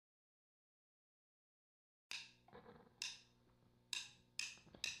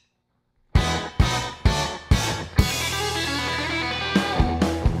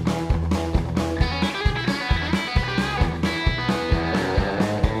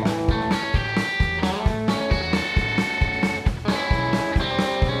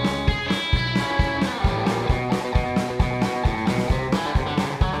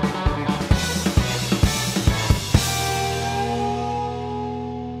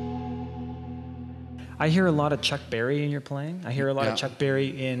I hear a lot of Chuck Berry in your playing. I hear a lot of Chuck Berry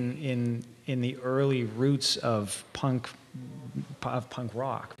in the early roots of punk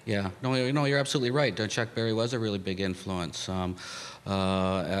rock. Yeah, no, you're absolutely right. Chuck Berry was a really big influence, and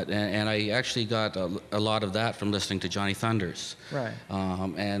I actually got a lot of that from listening to Johnny Thunders. Right.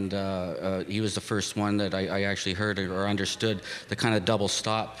 And he was the first one that I actually heard or understood the kind of double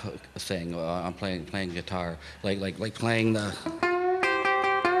stop thing on playing guitar, like playing the.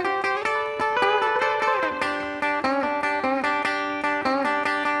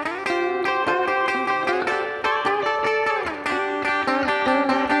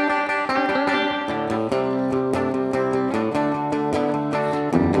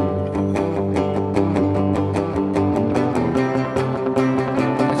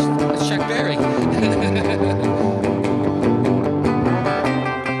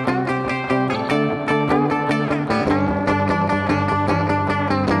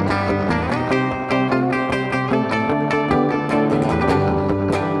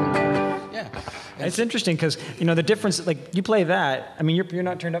 It's interesting because, you know, the difference, like you play that, I mean, you're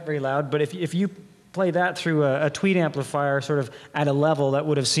not turned up very loud, but if you play that through a tweed amplifier sort of at a level that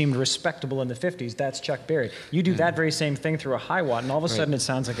would have seemed respectable in the 50s, that's Chuck Berry. You do that very same thing through a high watt, and all of a sudden it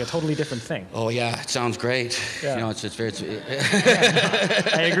sounds like a totally different thing. Oh yeah, it sounds great. Yeah. You know, it's very.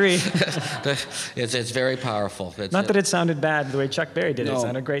 I agree. It's very powerful. Not that it sounded bad the way Chuck Berry did it. It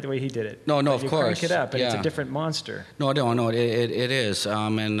sounded great the way he did it. No, of course. You crank it up, and it's a different monster. No, it is.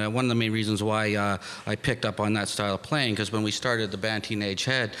 And one of the main reasons why I picked up on that style of playing, because when we started the band Teenage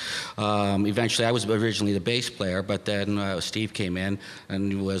Head, eventually I was originally the bass player, but then Steve came in,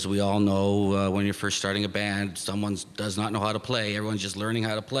 and as we all know, when you're first starting a band, someone does not know how to play. Everyone's just learning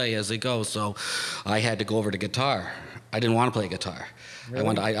how to play as they go. So I had to go over to guitar. I didn't want to play guitar.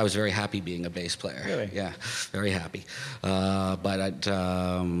 Really? I was very happy being a bass player. Really? Yeah, very happy. But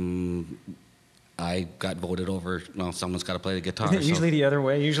I got voted over. Well, someone's got to play the guitar. Usually the other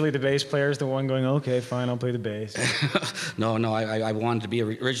way. Usually the bass player is the one going, okay, fine, I'll play the bass. No. I wanted to be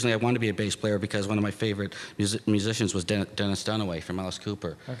originally. I wanted to be a bass player because one of my favorite musicians was Dennis Dunaway from Alice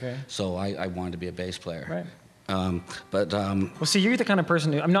Cooper. Okay. So I wanted to be a bass player. Right. Well, see, you're the kind of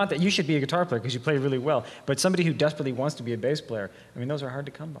person who, I'm not that you should be a guitar player because you play really well, but somebody who desperately wants to be a bass player, I mean, those are hard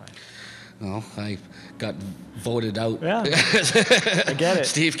to come by. Well, I got voted out. Yeah, I get it.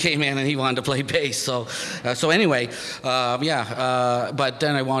 Steve came in and he wanted to play bass. So anyway, but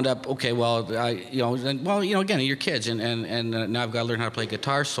then I wound up, okay, well, again, you're kids, and now I've got to learn how to play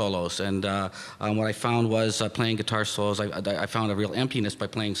guitar solos. And what I found was playing guitar solos, I found a real emptiness by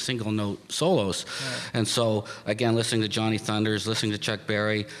playing single note solos. Right. And so, again, listening to Johnny Thunders, listening to Chuck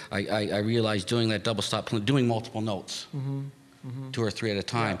Berry, I realized doing that double stop, doing multiple notes. Mm-hmm. Mm-hmm. 2 or 3 at a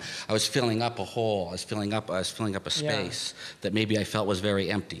time. Yeah. I was filling up a hole. I was filling up a space that maybe I felt was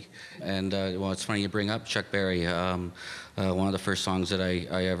very empty. And well, it's funny you bring up Chuck Berry. One of the first songs that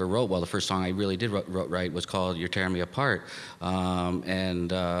I ever wrote, well, the first song I really did write was called "You're Tearing Me Apart."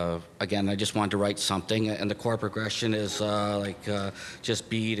 Again, I just wanted to write something, and the chord progression is just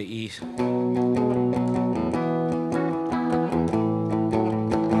B to E.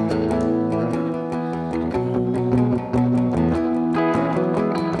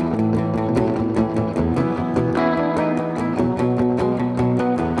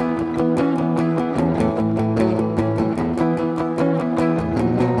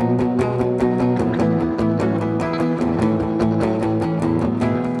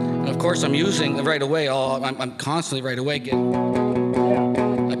 I'm using right away. I'm constantly right away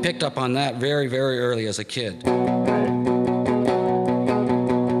getting. I picked up on that very, very early as a kid.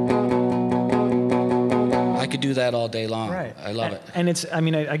 I could do that all day long. Right. I love it. And it's, I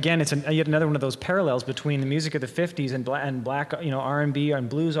mean, again, it's yet another one of those parallels between the music of the '50s and black, R&B and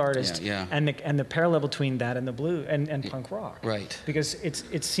blues artists, and the parallel between that and the blue and punk rock. Right. Because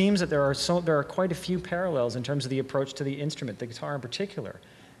it seems that there are quite a few parallels in terms of the approach to the instrument, the guitar in particular.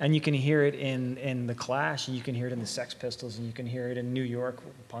 And you can hear it in the Clash, and you can hear it in the Sex Pistols, and you can hear it in New York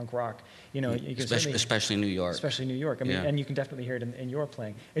punk rock. You know, you can especially New York. Especially New York. I mean, and you can definitely hear it in your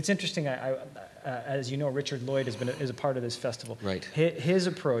playing. It's interesting. As you know, Richard Lloyd is a part of this festival. Right. His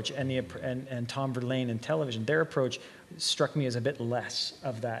approach and Tom Verlaine in television, their approach struck me as a bit less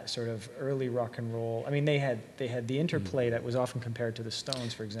of that sort of early rock and roll. I mean, they had the interplay that was often compared to the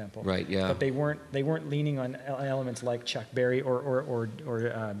Stones, for example. Right. Yeah. But they weren't leaning on elements like Chuck Berry or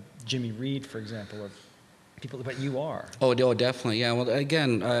Jimmy Reed, for example, or people. But you are. Oh, definitely. Yeah. Well,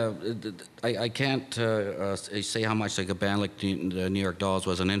 again, I can't say how much like a band like the New York Dolls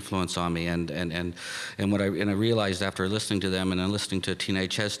was an influence on me, and what I realized after listening to them and then listening to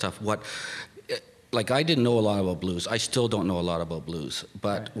Teenage Head stuff, like I didn't know a lot about blues. I still don't know a lot about blues.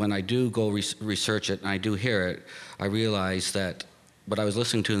 But Right. when I do go research it and I do hear it, I realize that what I was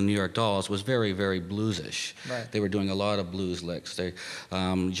listening to in the New York Dolls was very, very bluesish. Right. They were doing a lot of blues licks.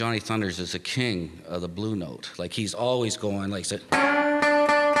 Johnny Thunders is the king of the blue note. Like he's always going like,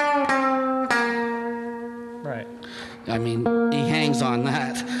 Right. I mean, he hangs on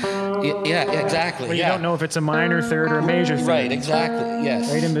that. Yeah, exactly. Well, you don't know if it's a minor third or a major third. Right, exactly.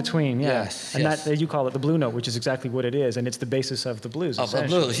 Yes. Right in between, yeah. Yes, And yes. that you call it the blue note, which is exactly what it is, and it's the basis of the blues. Of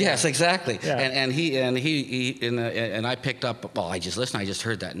essentially. blues, yes, exactly. Yeah. And I picked up. Well, I just listened. I just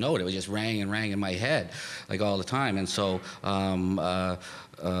heard that note. It was just rang and rang in my head, like all the time. And so,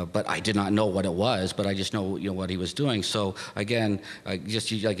 but I did not know what it was. But I just know what he was doing. So again, like you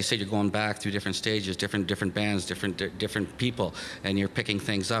said, you're going back through different stages, different bands, different people, and you're picking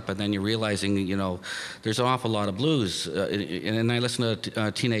things up, and then you're realizing there's an awful lot of blues. And then I listened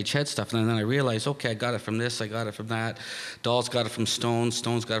to Teenage Head stuff, and then I realized, okay, I got it from this, I got it from that. Dolls got it from Stones,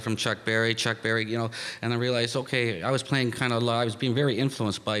 Stones got it from Chuck Berry, and I realized, okay, I was playing I was being very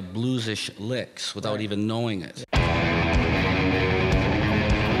influenced by bluesish licks without even knowing it.